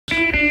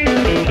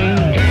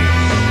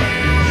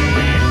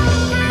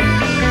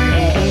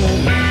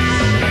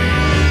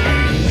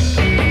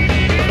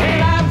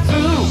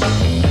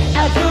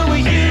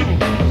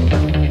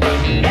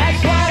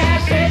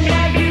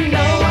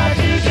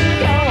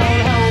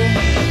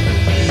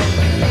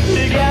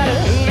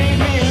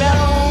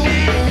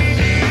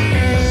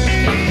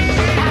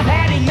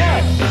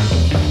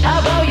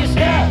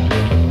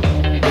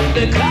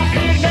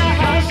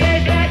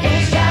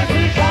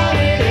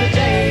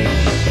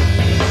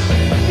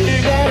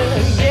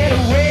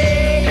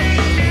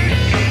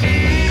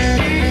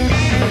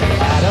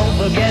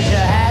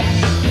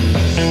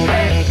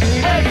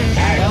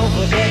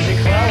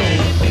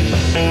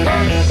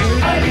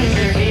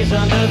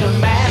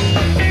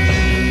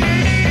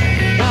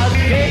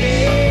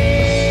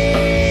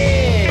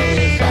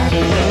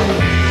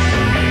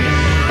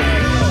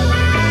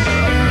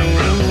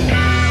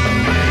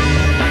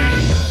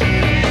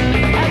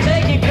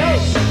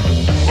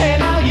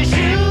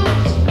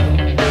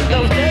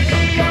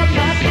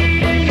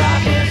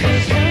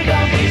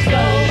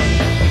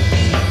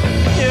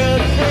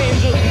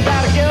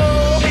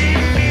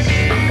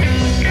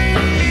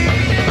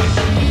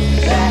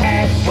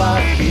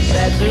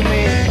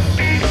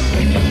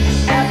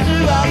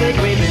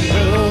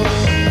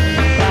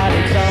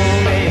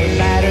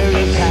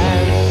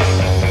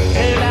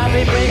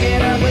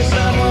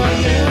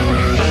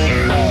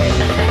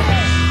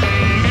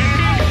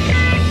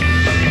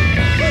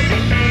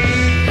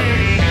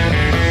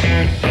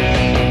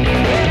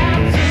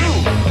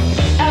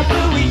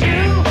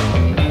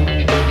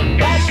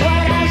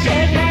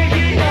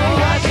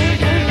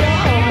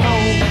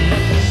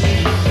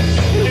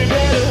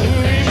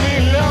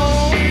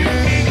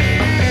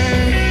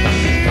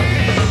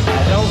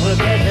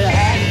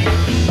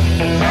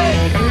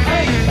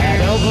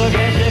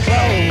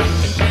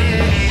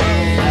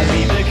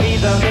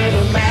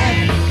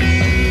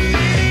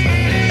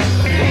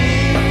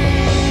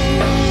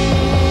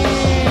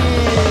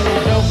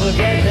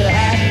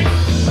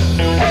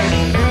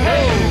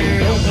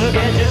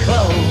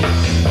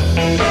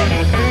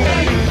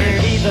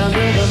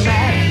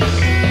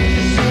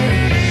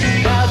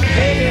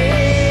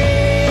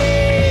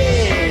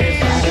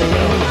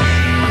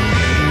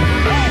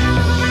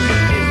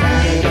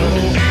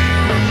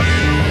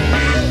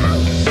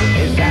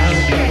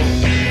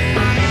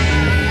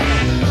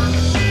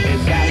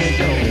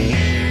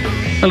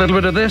A little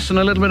bit of this and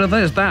a little bit of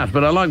that,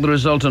 but I like the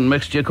resultant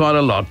mixture quite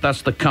a lot.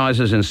 That's the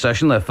Kaisers in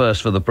session, their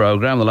first for the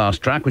programme, the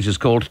last track, which is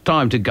called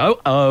Time to Go.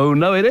 Oh,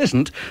 no, it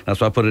isn't. That's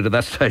why I put it at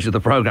that stage of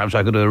the programme, so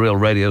I could do a real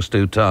Radio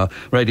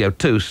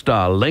 2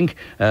 star link,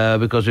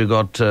 because we've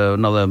got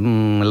another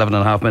 11 and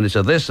a half minutes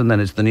of this, and then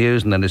it's the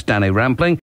news, and then it's Danny Rampling.